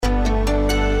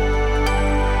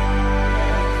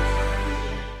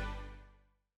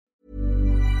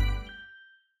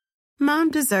Mom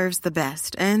deserves the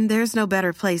best, and there's no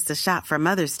better place to shop for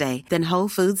Mother's Day than Whole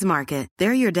Foods Market.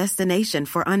 They're your destination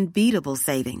for unbeatable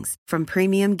savings, from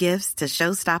premium gifts to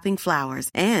show-stopping flowers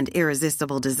and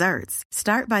irresistible desserts.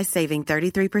 Start by saving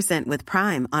 33% with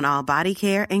Prime on all body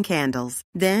care and candles.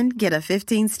 Then get a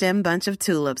 15-stem bunch of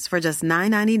tulips for just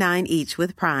 $9.99 each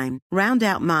with Prime. Round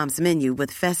out Mom's menu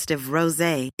with festive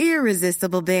rosé,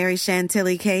 irresistible berry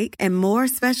chantilly cake, and more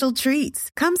special treats.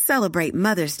 Come celebrate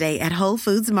Mother's Day at Whole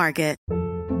Foods Market.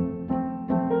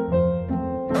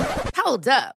 Hold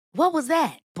up. What was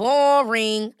that?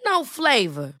 Boring. No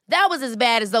flavor. That was as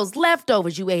bad as those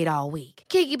leftovers you ate all week.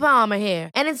 Keke Palmer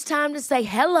here, and it's time to say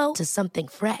hello to something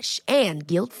fresh and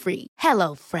guilt-free.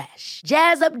 Hello Fresh.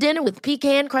 Jazz up dinner with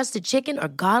pecan-crusted chicken or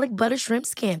garlic butter shrimp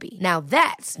scampi. Now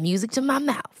that's music to my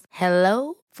mouth.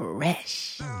 Hello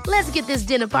Fresh. Let's get this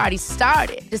dinner party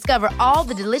started. Discover all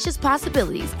the delicious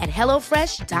possibilities at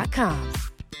HelloFresh.com.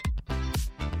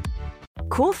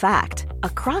 Cool fact, a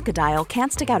crocodile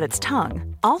can't stick out its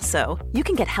tongue. Also, you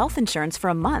can get health insurance for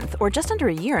a month or just under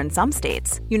a year in some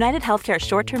states. United Healthcare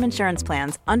short-term insurance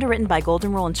plans, underwritten by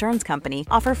Golden Rule Insurance Company,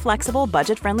 offer flexible,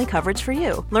 budget-friendly coverage for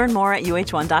you. Learn more at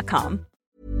UH1.com.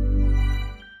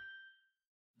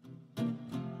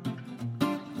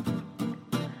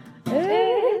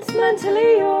 It's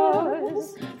mentally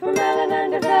yours from Ellen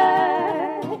and Yvette.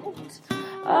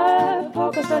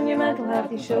 Focus on your mental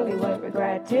health, you surely won't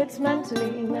regret. It's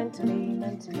mentally yours.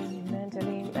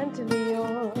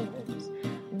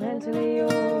 Mentally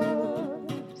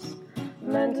yours.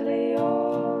 Mentally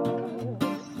yours.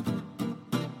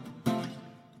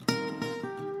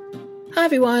 Hi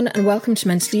everyone, and welcome to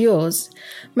Mentally Yours,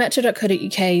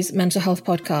 Metro.co.uk's mental health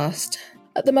podcast.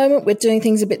 At the moment, we're doing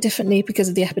things a bit differently because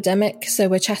of the epidemic, so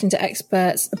we're chatting to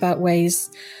experts about ways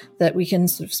that we can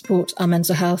sort of support our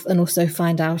mental health and also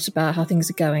find out about how things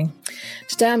are going.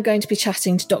 Today I'm going to be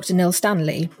chatting to Dr. Neil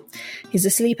Stanley. He's a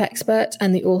sleep expert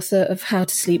and the author of How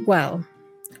to Sleep Well.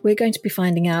 We're going to be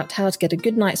finding out how to get a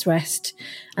good night's rest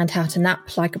and how to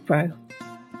nap like a pro.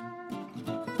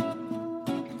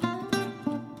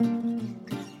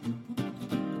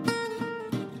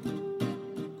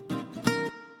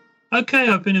 Okay,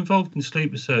 I've been involved in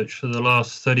sleep research for the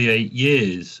last 38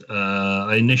 years.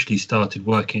 I initially started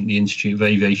working at the Institute of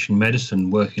Aviation Medicine,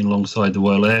 working alongside the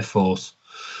Royal Air Force,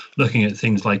 looking at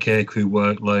things like aircrew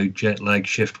workload, jet lag,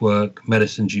 shift work,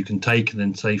 medicines you can take and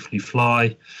then safely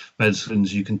fly,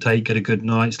 medicines you can take, get a good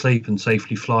night's sleep and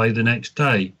safely fly the next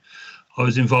day. I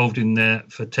was involved in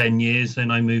that for 10 years.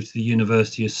 Then I moved to the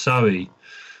University of Surrey,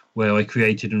 where I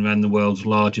created and ran the world's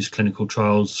largest clinical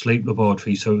trials sleep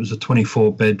laboratory. So it was a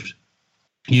 24-bed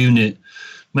unit,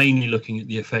 mainly looking at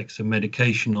the effects of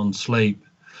medication on sleep.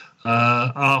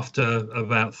 After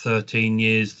about 13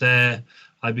 years there,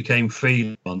 I became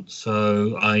freelance.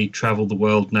 So I travel the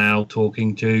world now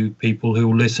talking to people who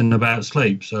will listen about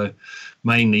sleep. So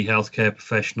mainly healthcare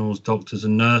professionals, doctors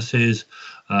and nurses,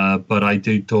 but I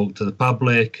do talk to the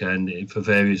public and for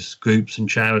various groups and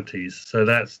charities. So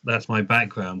that's my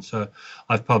background. So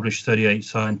I've published 38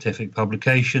 scientific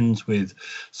publications with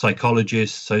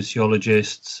psychologists,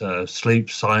 sociologists, sleep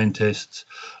scientists,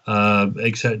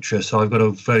 etc. So I've got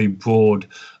a very broad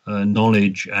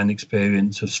knowledge and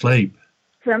experience of sleep.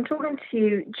 So I'm talking to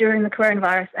you during the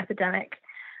coronavirus epidemic.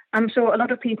 I'm sure a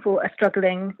lot of people are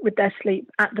struggling with their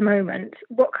sleep at the moment.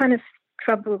 What kind of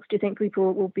troubles do you think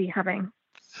people will be having?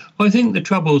 Well, I think the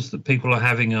troubles that people are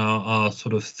having are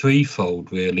sort of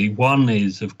threefold, really. One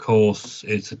is, of course,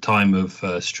 it's a time of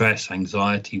stress,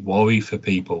 anxiety, worry for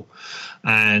people.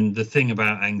 And the thing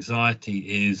about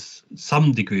anxiety is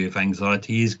some degree of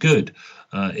anxiety is good.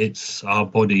 It's our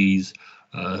body's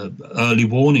early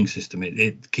warning system.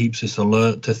 It keeps us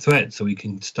alert to threat so we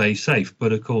can stay safe.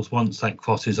 But of course, once that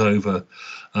crosses over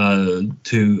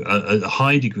to a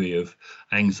high degree of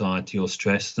anxiety or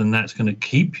stress, then that's going to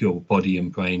keep your body and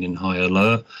brain in high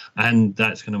alert, and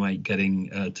that's going to make getting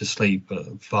to sleep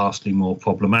vastly more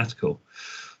problematical.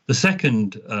 The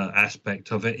second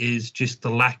aspect of it is just the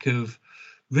lack of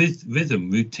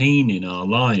rhythm, routine in our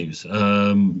lives. We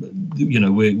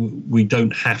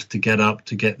don't have to get up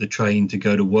to get the train to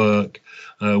go to work.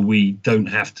 We don't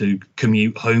have to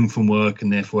commute home from work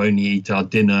and therefore only eat our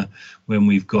dinner when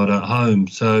we've got at home.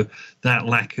 So that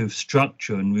lack of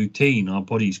structure and routine, our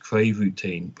bodies crave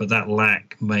routine, but that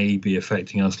lack may be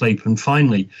affecting our sleep. And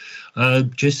finally,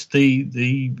 just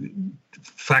the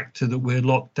factor that we're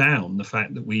locked down, the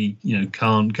fact that we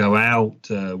can't go out,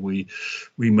 we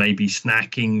may be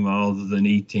snacking rather than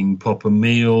eating proper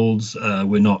meals,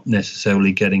 we're not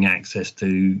necessarily getting access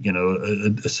to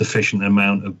a sufficient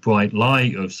amount of bright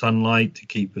light, of sunlight, to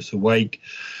keep us awake,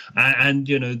 and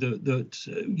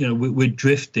we're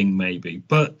drifting maybe.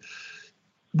 But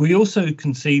we also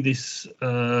can see this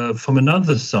from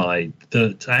another side,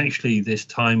 that actually this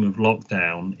time of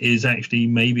lockdown is actually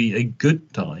maybe a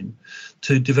good time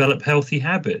to develop healthy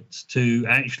habits, to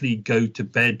actually go to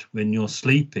bed when you're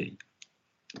sleepy,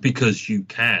 because you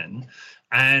can,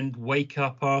 and wake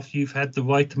up after you've had the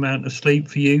right amount of sleep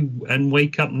for you, and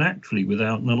wake up naturally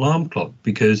without an alarm clock,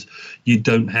 because you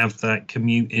don't have that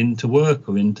commute into work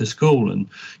or into school. And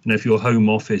if your home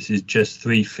office is just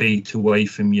 3 feet away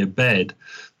from your bed,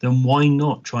 then why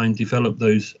not try and develop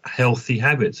those healthy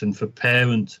habits? And for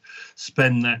parents,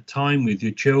 spend that time with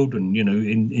your children,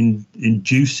 in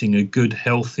inducing a good,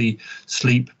 healthy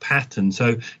sleep pattern.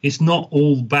 So it's not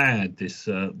all bad, this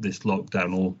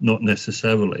lockdown, or not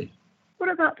necessarily. What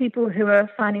about people who are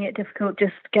finding it difficult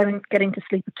just getting to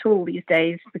sleep at all these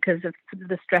days because of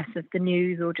the stress of the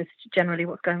news, or just generally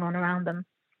what's going on around them?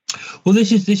 Well,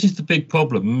 this is the big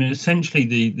problem. I mean, essentially,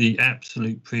 the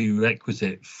absolute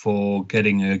prerequisite for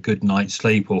getting a good night's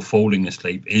sleep or falling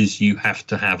asleep is you have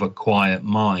to have a quiet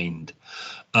mind.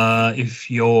 If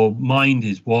your mind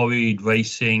is worried,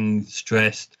 racing,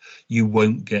 stressed, you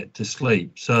won't get to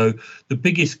sleep. So the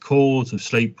biggest cause of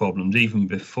sleep problems, even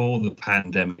before the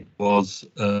pandemic, was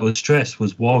stress,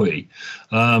 was worry,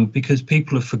 because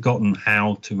people have forgotten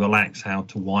how to relax, how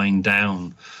to wind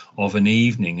down of an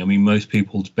evening. I mean, most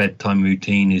people's bedtime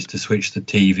routine is to switch the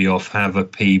TV off, have a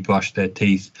pee, brush their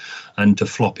teeth, and to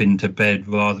flop into bed,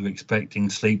 rather expecting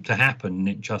sleep to happen, and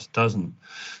it just doesn't.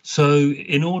 So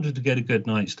in order to get a good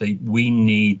night's sleep, we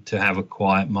need to have a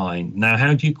quiet mind. Now,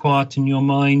 how do you quieten your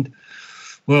mind?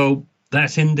 Well,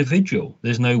 that's individual.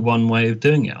 There's no one way of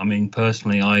doing it. I mean,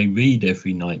 personally, I read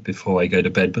every night before I go to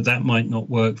bed, but that might not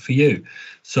work for you.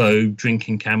 So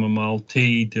drinking chamomile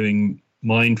tea, doing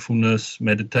mindfulness,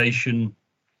 meditation,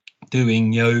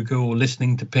 doing yoga, or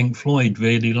listening to Pink Floyd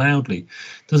really loudly.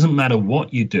 Doesn't matter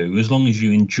what you do, as long as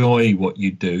you enjoy what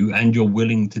you do and you're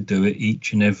willing to do it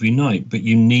each and every night. But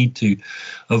you need to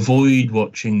avoid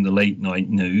watching the late night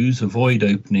news, avoid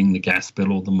opening the gas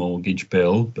bill or the mortgage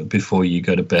bill before you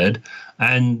go to bed,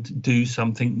 and do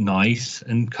something nice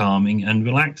and calming and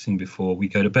relaxing before we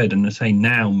go to bed. And I say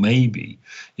now maybe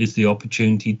is the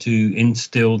opportunity to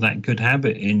instill that good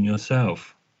habit in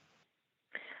yourself.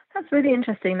 That's really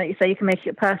interesting that you say you can make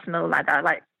it personal like that.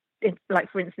 Like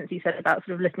for instance, you said about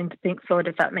sort of listening to Pink Floyd,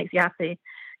 if that makes you happy.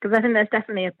 Because I think there's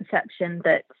definitely a perception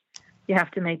that you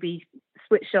have to maybe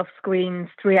switch off screens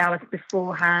 3 hours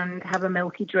beforehand, have a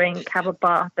milky drink, have a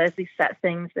bath. There's these set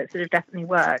things that sort of definitely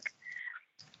work.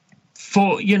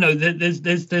 For there's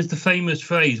the famous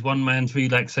phrase, one man's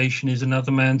relaxation is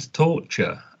another man's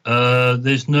torture.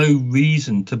 There's no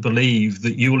reason to believe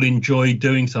that you'll enjoy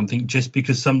doing something just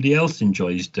because somebody else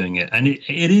enjoys doing it. And it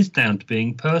is down to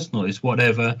being personal. It's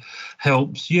whatever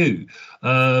helps you.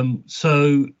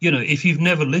 So, if you've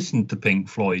never listened to Pink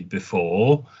Floyd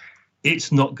before,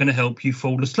 it's not going to help you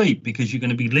fall asleep, because you're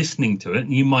going to be listening to it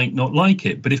and you might not like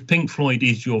it. But if Pink Floyd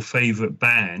is your favorite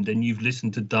band and you've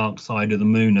listened to Dark Side of the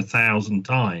Moon 1,000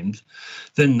 times,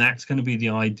 then that's going to be the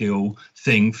ideal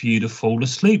thing for you to fall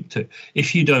asleep to.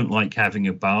 If you don't like having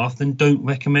a bath, then don't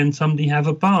recommend somebody have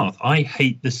a bath. I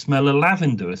hate the smell of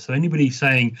lavender. So anybody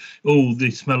saying, oh, the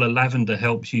smell of lavender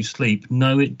helps you sleep,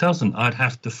 no, it doesn't. I'd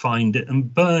have to find it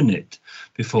and burn it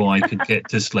before I could get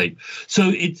to sleep.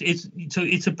 So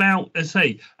it's about, as I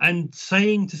say, and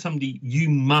saying to somebody, you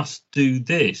must do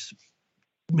this,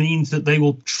 means that they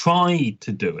will try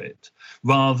to do it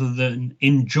rather than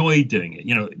enjoy doing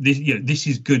it. This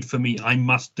is good for me. I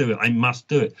must do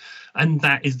it. And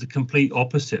that is the complete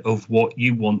opposite of what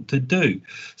you want to do.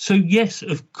 So, yes,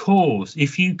 of course,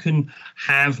 if you can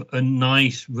have a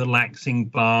nice, relaxing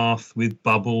bath with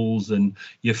bubbles and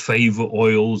your favorite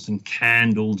oils and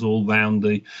candles all around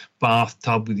the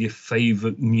bathtub with your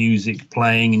favorite music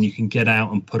playing, and you can get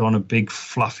out and put on a big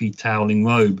fluffy toweling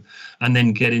robe and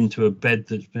then get into a bed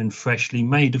that's been freshly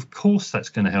made, of course that's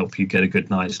going to help you get a good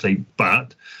night's sleep.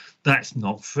 But that's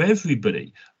not for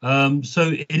everybody.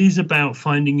 So it is about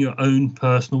finding your own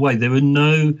personal way. There are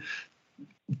no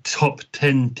top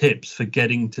 10 tips for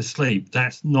getting to sleep.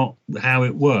 That's not how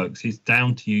it works. It's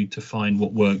down to you to find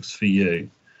what works for you.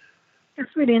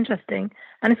 That's really interesting.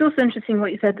 And it's also interesting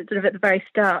what you said sort of at the very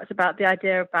start about the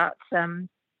idea about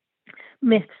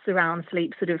myths around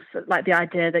sleep, sort of like the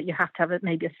idea that you have to have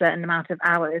maybe a certain amount of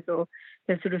hours, or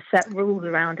there's sort of set rules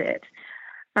around it.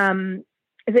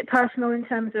 Is it personal in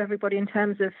terms of everybody, in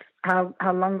terms of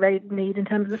how long they need in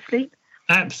terms of sleep?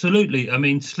 Absolutely. I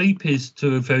mean, sleep is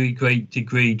to a very great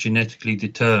degree genetically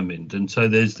determined. And so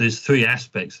there's three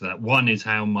aspects of that. One is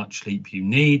how much sleep you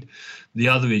need. The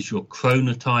other is your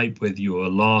chronotype, whether you're a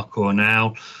lark or an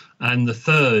owl. And the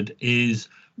third is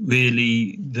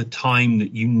really the time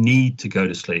that you need to go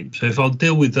to sleep. So if I'll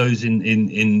deal with those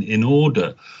in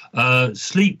order,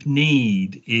 sleep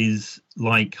need is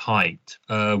like height.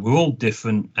 We're all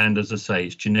different, and as I say,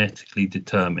 it's genetically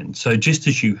determined. So just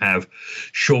as you have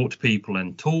short people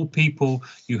and tall people,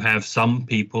 you have some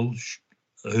people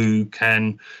who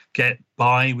can get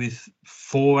by with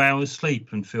 4 hours sleep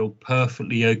and feel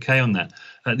perfectly okay on that.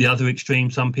 At the other extreme,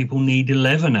 some people need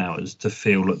 11 hours to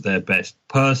feel at their best.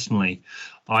 Personally,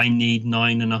 I need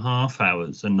 9.5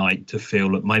 hours a night to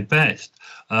feel at my best.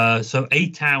 So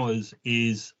 8 hours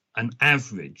is an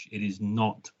average. It is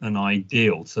not an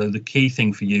ideal. So the key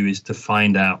thing for you is to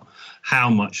find out how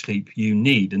much sleep you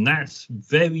need. And that's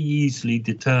very easily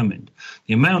determined.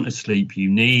 The amount of sleep you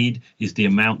need is the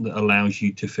amount that allows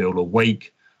you to feel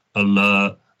awake,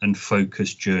 alert, and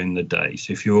focused during the day.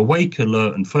 So if you're awake,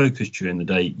 alert, and focused during the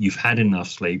day, you've had enough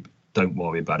sleep. Don't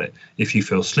worry about it. If you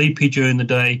feel sleepy during the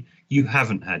day, you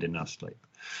haven't had enough sleep.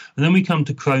 And then we come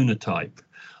to chronotype.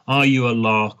 Are you a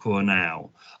lark or an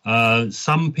owl?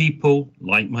 Some people,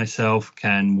 like myself,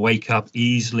 can wake up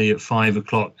easily at 5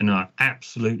 o'clock and are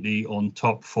absolutely on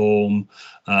top form,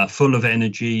 full of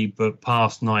energy, but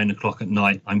past 9 o'clock at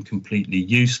night, I'm completely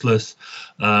useless.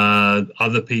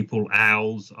 Other people,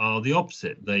 owls, are the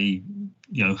opposite. They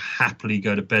happily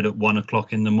go to bed at 1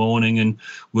 o'clock in the morning and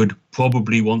would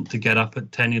probably want to get up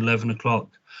at 10, 11 o'clock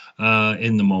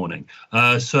in the morning.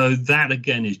 So that,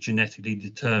 again, is genetically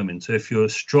determined. So if you're a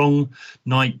strong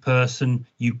night person,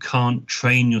 you can't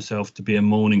train yourself to be a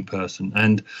morning person.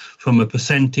 And from a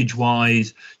percentage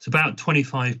wise, it's about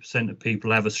 25% of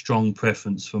people have a strong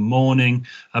preference for morning,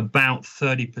 about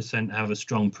 30% have a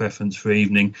strong preference for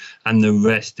evening, and the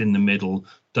rest in the middle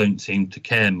don't seem to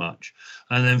care much.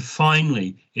 And then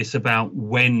finally, it's about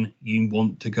when you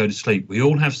want to go to sleep. We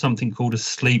all have something called a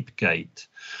sleep gate.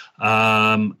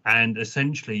 And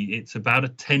essentially, it's about a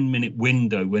 10-minute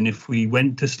window when if we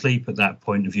went to sleep at that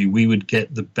point of view, we would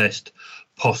get the best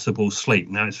possible sleep.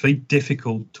 Now, it's very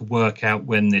difficult to work out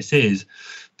when this is,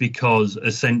 because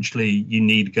essentially you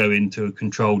need to go into a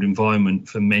controlled environment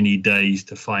for many days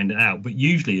to find it out. But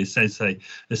usually, essentially,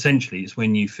 it's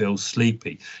when you feel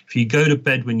sleepy. If you go to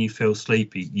bed when you feel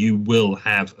sleepy, you will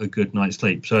have a good night's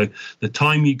sleep. So the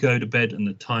time you go to bed and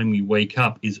the time you wake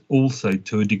up is also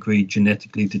to a degree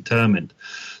genetically determined.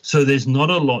 So there's not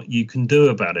a lot you can do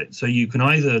about it. So you can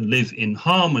either live in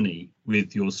harmony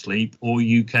with your sleep, or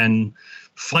you can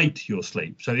fight your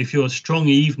sleep. So if you're a strong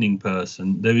evening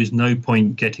person, there is no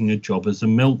point getting a job as a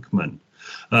milkman.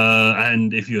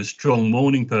 And if you're a strong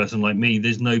morning person like me,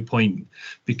 there's no point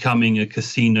becoming a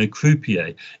casino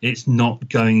croupier. It's not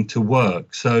going to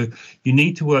work. So you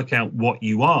need to work out what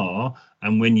you are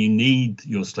and when you need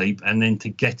your sleep, and then to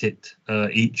get it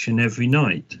each and every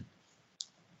night.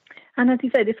 And as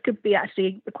you say, this could be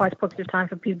actually quite a positive time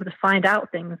for people to find out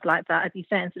things like that, as you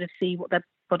say, and sort of see what their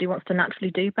body wants to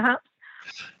naturally do, perhaps.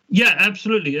 Yeah,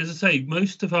 absolutely. As I say,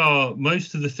 most of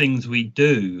the things we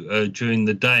do during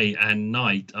the day and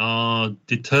night are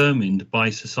determined by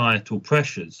societal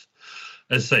pressures.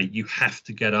 As I say, you have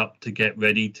to get up to get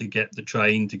ready, to get the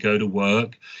train, to go to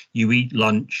work. You eat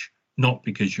lunch, not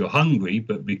because you're hungry,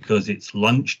 but because it's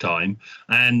lunchtime.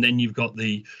 And then you've got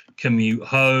the commute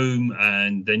home,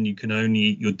 and then you can only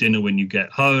eat your dinner when you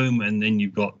get home, and then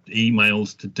you've got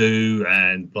emails to do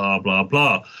and blah, blah,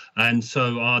 blah. And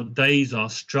so our days are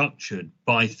structured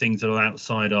by things that are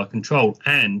outside our control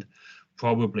and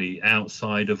probably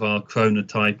outside of our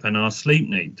chronotype and our sleep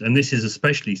needs. And this is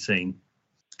especially seen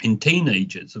in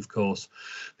teenagers, of course,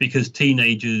 because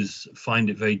teenagers find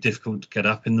it very difficult to get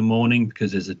up in the morning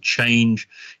because there's a change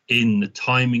in the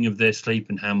timing of their sleep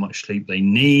and how much sleep they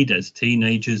need as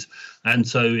teenagers. And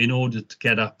so in order to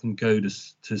get up and go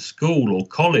to school or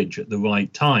college at the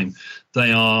right time,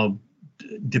 they are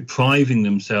depriving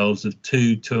themselves of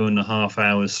 2.5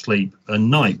 hours sleep a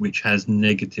night, which has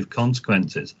negative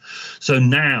consequences. So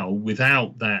now,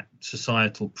 without that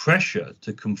societal pressure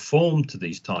to conform to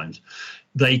these times,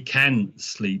 they can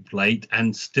sleep late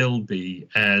and still be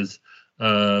as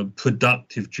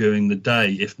productive during the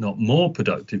day, if not more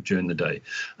productive during the day.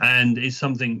 And it's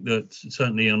something that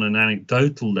certainly on an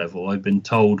anecdotal level, I've been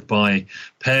told by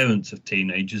parents of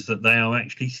teenagers that they are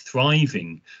actually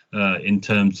thriving in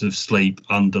terms of sleep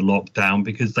under lockdown,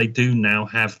 because they do now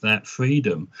have that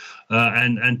freedom.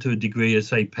 And to a degree, as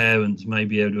say, parents may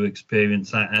be able to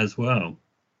experience that as well.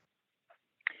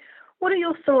 What are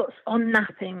your thoughts on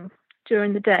napping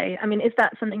during the day? I mean, is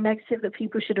that something negative that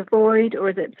people should avoid, or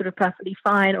is it sort of perfectly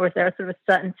fine, or is there a sort of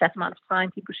a certain set amount of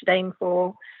time people should aim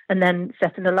for and then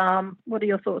set an alarm? What are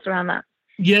your thoughts around that?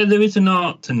 Yeah, there is an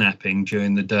art to napping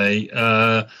during the day.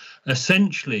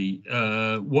 Essentially,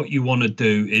 what you want to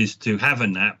do is to have a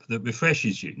nap that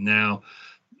refreshes you. Now,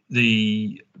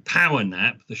 the power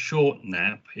nap, the short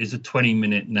nap, is a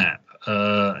 20-minute nap.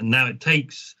 Now, it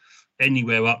takes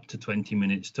anywhere up to 20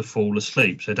 minutes to fall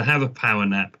asleep. So to have a power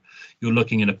nap, you're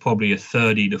looking at probably a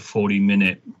 30 to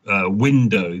 40-minute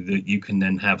window that you can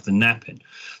then have the nap in.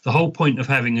 The whole point of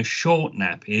having a short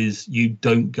nap is you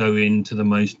don't go into the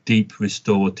most deep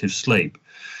restorative sleep.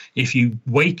 If you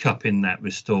wake up in that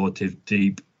restorative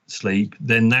deep sleep,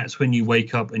 then that's when you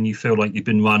wake up and you feel like you've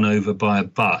been run over by a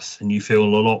bus, and you feel a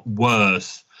lot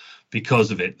worse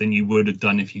because of it than you would have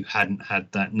done if you hadn't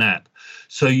had that nap.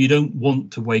 So you don't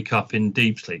want to wake up in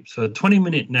deep sleep. So a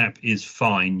 20-minute nap is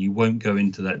fine. You won't go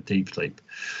into that deep sleep.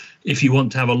 If you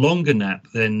want to have a longer nap,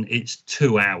 then it's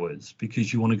 2 hours,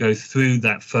 because you want to go through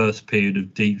that first period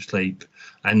of deep sleep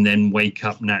and then wake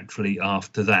up naturally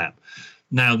after that.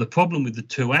 Now, the problem with the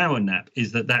 2-hour nap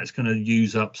is that that's going to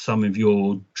use up some of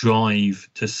your drive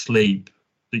to sleep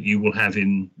that you will have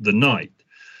in the night.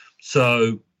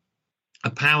 So a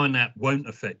power nap won't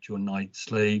affect your night's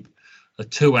sleep. A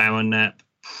 2-hour nap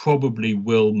probably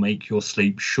will make your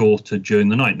sleep shorter during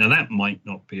the night. Now, that might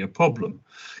not be a problem.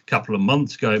 A couple of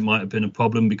months ago, it might have been a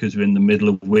problem because we're in the middle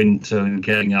of winter and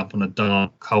getting up on a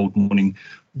dark, cold morning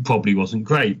probably wasn't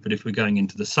great. But if we're going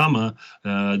into the summer,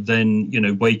 then,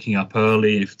 waking up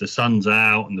early, if the sun's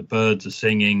out and the birds are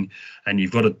singing and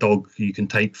you've got a dog you can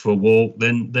take for a walk,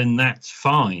 then that's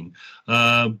fine.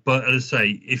 But as I say,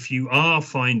 if you are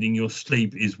finding your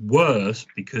sleep is worse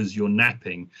because you're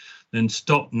napping, then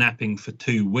stop napping for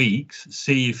 2 weeks.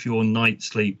 See if your night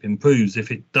sleep improves.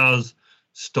 If it does,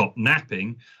 stop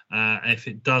napping. If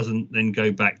it doesn't, then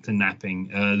go back to napping.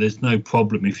 There's no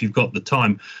problem if you've got the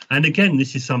time. And again,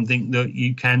 this is something that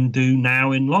you can do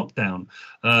now in lockdown,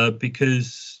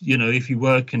 because, if you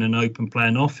work in an open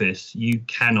plan office, you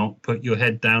cannot put your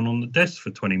head down on the desk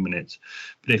for 20 minutes.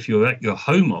 But if you're at your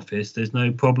home office, there's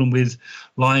no problem with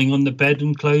lying on the bed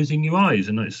and closing your eyes.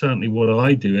 And that's certainly what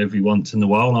I do every once in a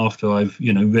while after I've,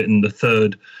 written the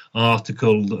third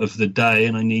article of the day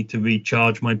and I need to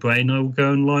recharge my brain. I will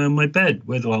go and lie on my bed.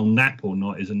 Whether I'll nap or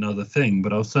not is another thing,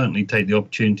 but I'll certainly take the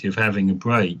opportunity of having a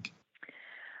break.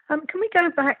 Can we go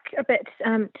back a bit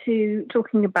to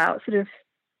talking about sort of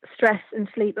stress and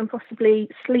sleep and possibly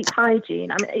sleep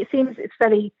hygiene? I mean, it seems it's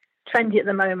fairly trendy at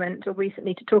the moment or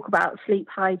recently to talk about sleep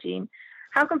hygiene.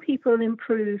 How can people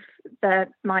improve their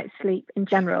night's sleep in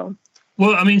general?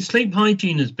 Well, I mean, sleep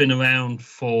hygiene has been around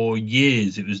for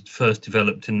years. It was first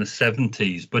developed in the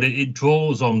 70s, but it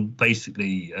draws on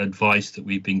basically advice that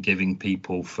we've been giving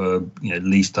people for at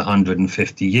least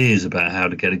 150 years about how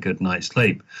to get a good night's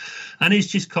sleep. And it's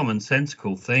just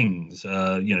commonsensical things,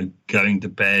 going to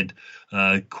bed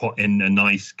in a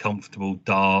nice, comfortable,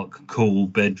 dark, cool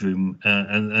bedroom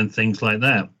and things like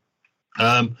that.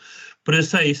 But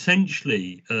as I say,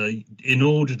 essentially, in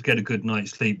order to get a good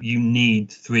night's sleep, you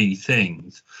need 3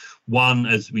 things. One,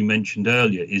 as we mentioned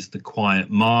earlier, is the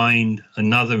quiet mind.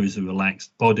 Another is a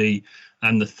relaxed body.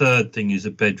 And the third thing is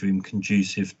a bedroom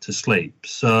conducive to sleep.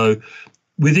 So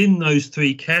within those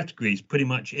 3 categories, pretty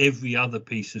much every other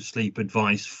piece of sleep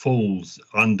advice falls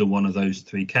under one of those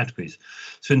 3 categories.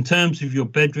 So in terms of your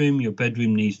bedroom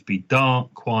needs to be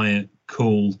dark, quiet,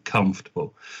 cool,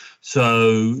 comfortable.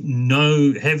 So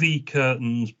no heavy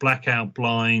curtains, blackout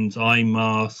blinds, eye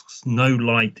masks, no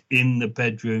light in the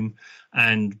bedroom,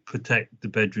 and protect the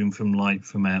bedroom from light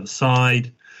from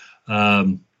outside.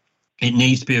 It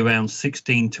needs to be around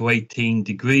 16 to 18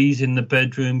 degrees in the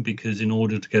bedroom, because in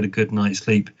order to get a good night's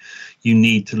sleep, you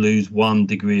need to lose 1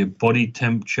 degree of body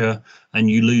temperature, and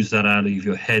you lose that out of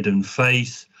your head and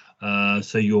face.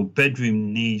 So your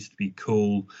bedroom needs to be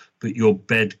cool, but your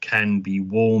bed can be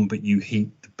warm, but you heat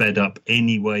the bed up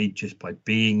anyway just by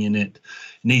being in it. It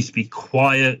needs to be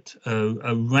quiet,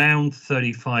 around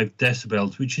 35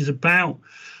 decibels, which is about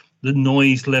the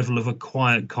noise level of a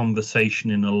quiet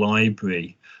conversation in a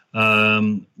library.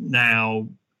 Now,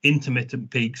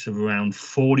 intermittent peaks of around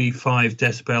 45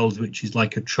 decibels, which is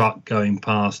like a truck going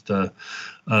past a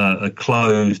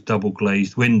closed double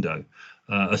glazed window.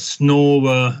 A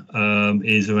snorer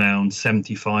is around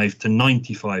 75 to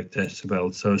 95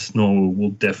 decibels, so a snorer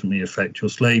will definitely affect your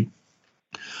sleep.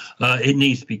 It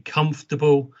needs to be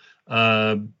comfortable.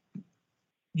 If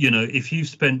you've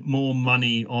spent more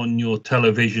money on your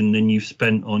television than you've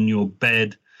spent on your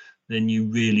bed, then you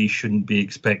really shouldn't be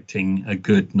expecting a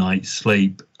good night's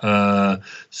sleep.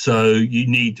 So you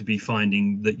need to be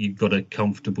finding that you've got a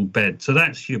comfortable bed. So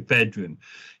that's your bedroom.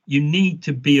 You need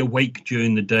to be awake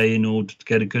during the day in order to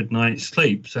get a good night's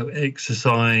sleep. So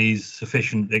exercise,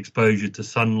 sufficient exposure to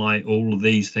sunlight, all of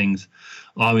these things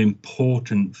are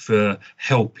important for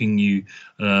helping you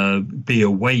be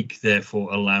awake,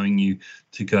 therefore allowing you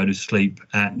to go to sleep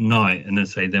at night. And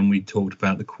as I say, then we talked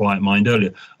about the quiet mind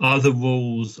earlier. Other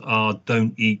rules are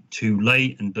don't eat too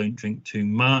late and don't drink too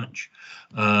much.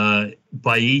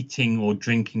 By eating or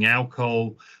drinking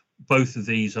alcohol, both of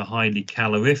these are highly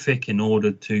calorific. In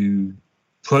order to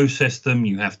process them,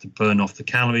 you have to burn off the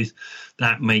calories.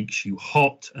 That makes you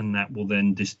hot, and that will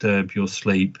then disturb your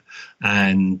sleep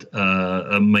and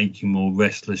make you more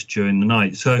restless during the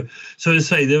night. So to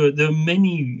say, there are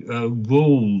many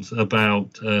rules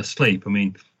about sleep. I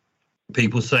mean,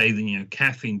 people say that,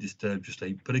 caffeine disturbs your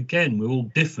sleep, but again, we're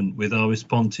all different with our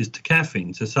responses to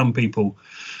caffeine. So some people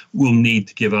will need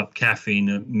to give up caffeine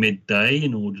at midday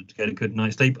in order to get a good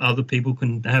night's sleep. Other people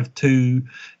can have 2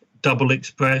 double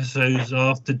espressos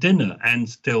after dinner and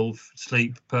still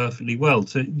sleep perfectly well.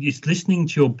 So it's listening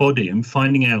to your body and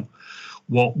finding out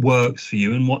what works for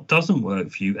you and what doesn't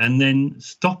work for you, and then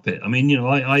stop it. I mean,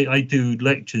 I do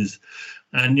lectures,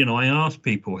 and, I ask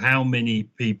people how many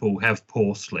people have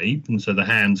poor sleep. And so the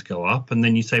hands go up. And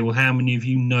then you say, well, how many of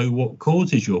you know what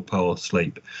causes your poor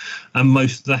sleep? And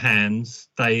most of the hands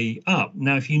stay up.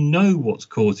 Now, if you know what's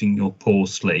causing your poor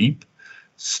sleep,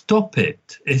 stop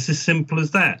it. It's as simple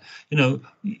as that.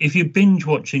 If you're binge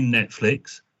watching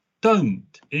Netflix,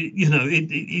 don't.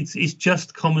 It's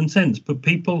just common sense. But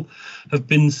people have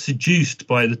been seduced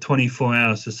by the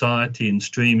 24-hour society and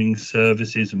streaming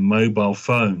services and mobile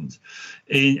phones,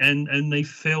 and they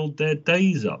filled their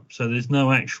days up. So there's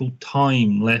no actual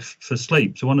time left for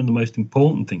sleep. So one of the most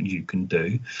important things you can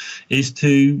do is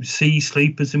to see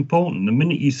sleep as important. The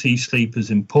minute you see sleep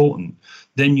as important,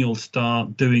 then you'll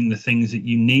start doing the things that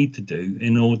you need to do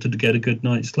in order to get a good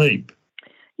night's sleep.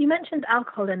 You mentioned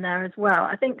alcohol in there as well.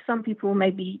 I think some people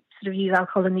maybe sort of use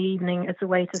alcohol in the evening as a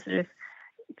way to sort of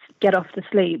get off to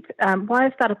sleep. Why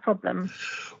is that a problem?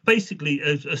 Basically,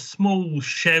 a small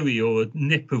sherry or a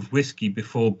nip of whiskey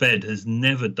before bed has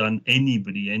never done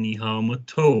anybody any harm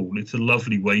at all. It's a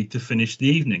lovely way to finish the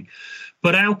evening.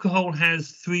 But alcohol has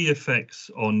 3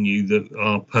 effects on you that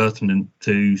are pertinent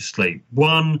to sleep.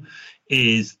 One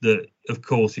is that, of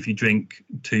course, if you drink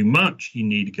too much, you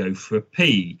need to go for a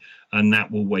pee, and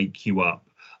that will wake you up.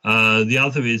 The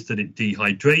other is that it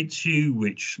dehydrates you,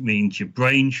 which means your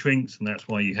brain shrinks, and that's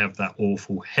why you have that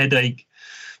awful headache.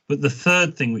 But the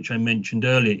third thing, which I mentioned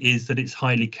earlier, is that it's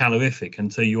highly calorific,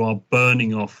 and so you are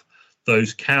burning off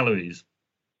those calories,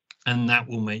 and that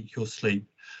will make your sleep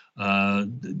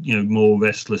more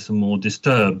restless and more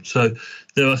disturbed. So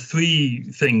there are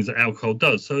 3 things that alcohol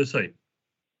does. So I say,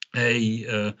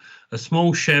 a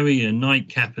small sherry, a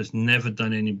nightcap has never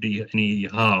done anybody any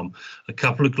harm. A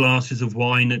couple of glasses of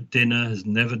wine at dinner has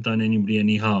never done anybody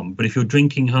any harm. But if you're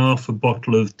drinking half a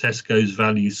bottle of Tesco's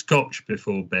Value Scotch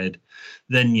before bed,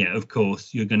 then of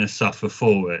course, you're going to suffer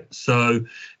for it. So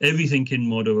everything in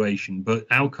moderation. But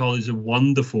alcohol is a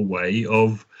wonderful way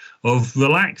of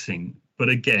relaxing, but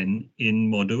again, in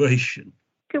moderation.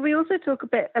 Could we also talk a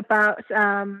bit about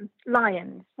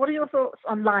lions? What are your thoughts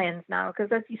on lions now?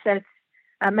 Because as you said,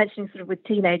 mentioning sort of with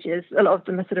teenagers, a lot of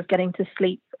them are sort of getting to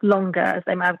sleep longer as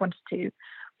they might have wanted to.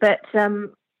 But as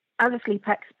a sleep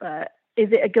expert,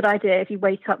 is it a good idea if you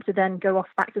wake up to then go off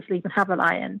back to sleep and have a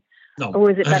lion? No. Or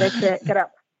is it better to get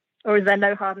up? Or is there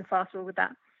no hard and fast rule with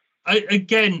that?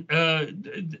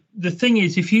 The thing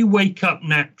is, if you wake up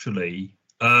naturally,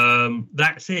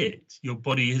 that's it. Your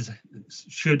body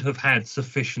should have had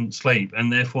sufficient sleep,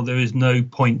 and therefore there is no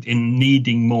point in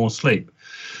needing more sleep.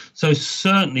 So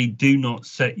certainly do not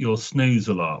set your snooze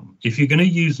alarm. If you're going to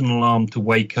use an alarm to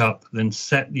wake up, then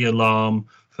set the alarm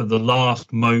for the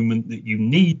last moment that you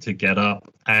need to get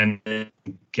up and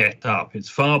get up. It's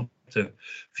far better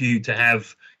for you to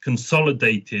have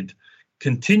consolidated,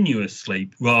 continuous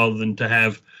sleep rather than to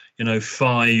have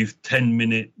 5-10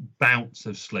 minute bouts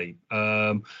of sleep.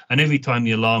 And every time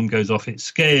the alarm goes off, it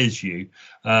scares you,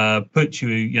 puts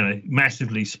you,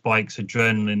 massively spikes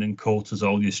adrenaline and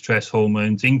cortisol, your stress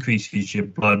hormones, increases your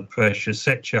blood pressure,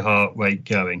 sets your heart rate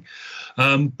going.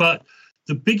 But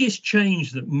the biggest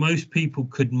change that most people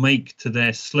could make to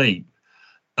their sleep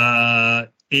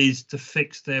is to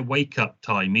fix their wake up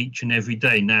time each and every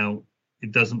day. Now,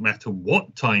 it doesn't matter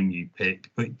what time you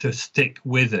pick, but to stick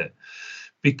with it.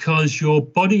 Because your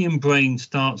body and brain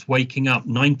starts waking up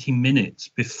 90 minutes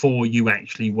before you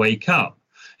actually wake up.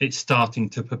 it's starting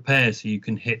to prepare so you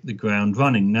can hit the ground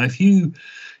running. Now, if you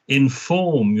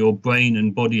inform your brain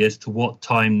and body as to what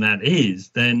time that is,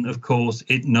 then of course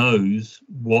it knows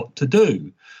what to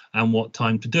do and what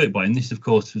time to do it by. And this, of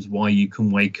course, is why you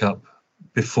can wake up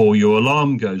before your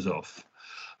alarm goes off.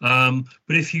 But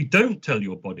if you don't tell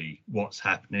your body what's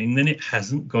happening, then it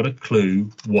hasn't got a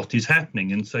clue what is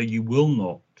happening. And so you will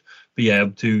not be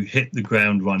able to hit the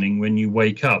ground running when you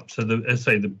wake up. So as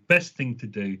I say, the best thing to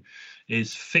do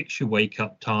is fix your wake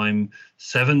up time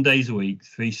 7 days a week,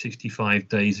 365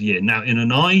 days a year. Now, in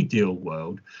an ideal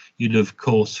world, you'd of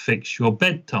course fix your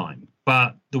bedtime,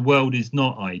 but the world is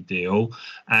not ideal,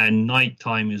 and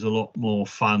nighttime is a lot more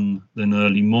fun than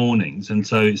early mornings. And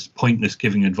so it's pointless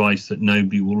giving advice that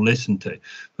nobody will listen to.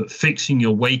 But fixing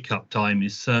your wake up time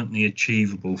is certainly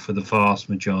achievable for the vast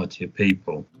majority of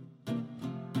people.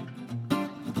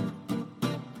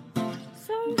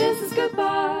 So this is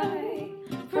goodbye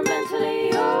from Mentally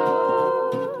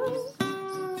Yours.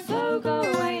 So go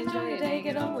away, enjoy your day,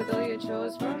 get on with all your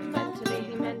chores from Mentally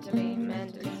Yours.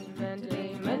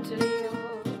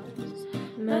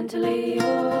 Mentally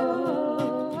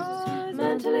Yours.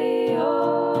 Mentally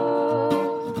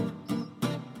Yours.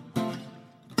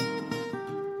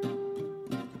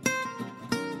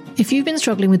 If you've been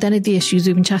struggling with any of the issues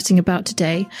we've been chatting about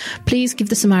today, please give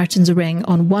the Samaritans a ring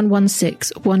on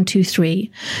 116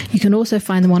 123. You can also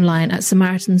find them online at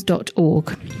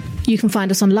samaritans.org. You can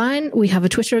find us online. We have a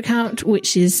Twitter account,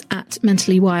 which is at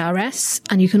MentallyYRS,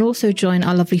 and you can also join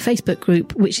our lovely Facebook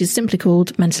group, which is simply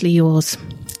called Mentally Yours.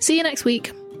 See you next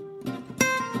week.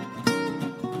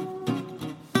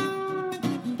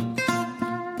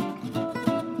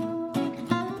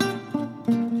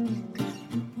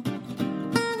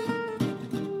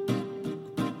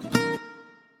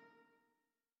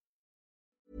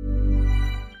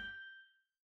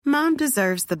 Mom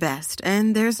deserves the best,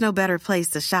 and there's no better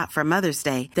place to shop for Mother's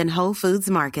Day than Whole Foods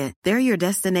Market. They're your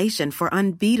destination for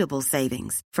unbeatable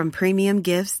savings, from premium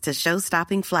gifts to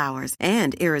show-stopping flowers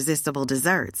and irresistible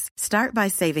desserts. Start by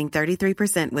saving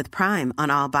 33% with Prime on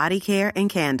all body care and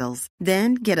candles.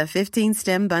 Then get a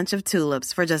 15-stem bunch of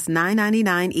tulips for just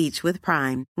 $9.99 each with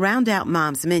Prime. Round out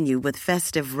Mom's menu with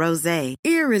festive rosé,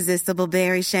 irresistible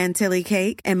berry chantilly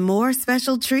cake, and more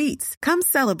special treats. Come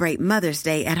celebrate Mother's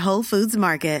Day at Whole Foods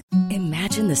Market.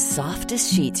 Imagine the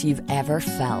softest sheets you've ever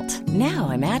felt. Now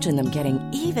imagine them getting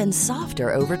even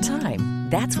softer over time.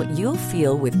 That's what you'll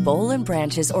feel with Boll &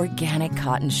 Branch's organic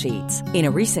cotton sheets. In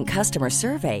a recent customer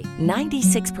survey,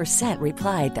 96%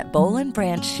 replied that Boll &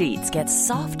 Branch sheets get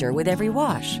softer with every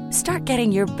wash. Start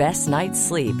getting your best night's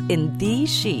sleep in these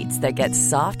sheets that get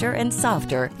softer and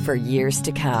softer for years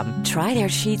to come. Try their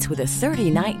sheets with a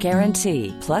 30-night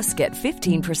guarantee. Plus, get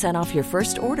 15% off your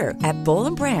first order at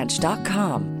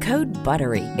bollandbranch.com. Code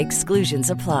BUTTERY. Exclusions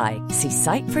apply. See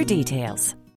site for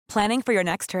details. Planning for your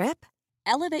next trip?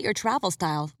 Elevate your travel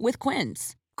style with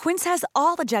Quince. Quince has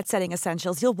all the jet-setting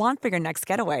essentials you'll want for your next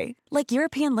getaway, like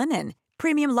European linen,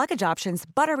 premium luggage options,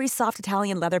 buttery soft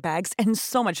Italian leather bags, and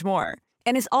so much more.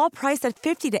 And is all priced at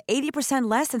 50 to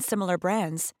 80% less than similar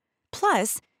brands.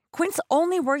 Plus, Quince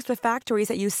only works with factories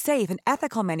that use safe and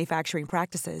ethical manufacturing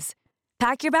practices.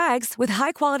 Pack your bags with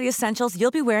high-quality essentials you'll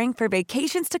be wearing for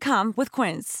vacations to come with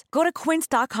Quince. Go to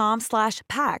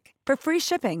quince.com/pack for free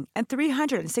shipping and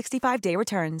 365-day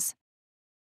returns.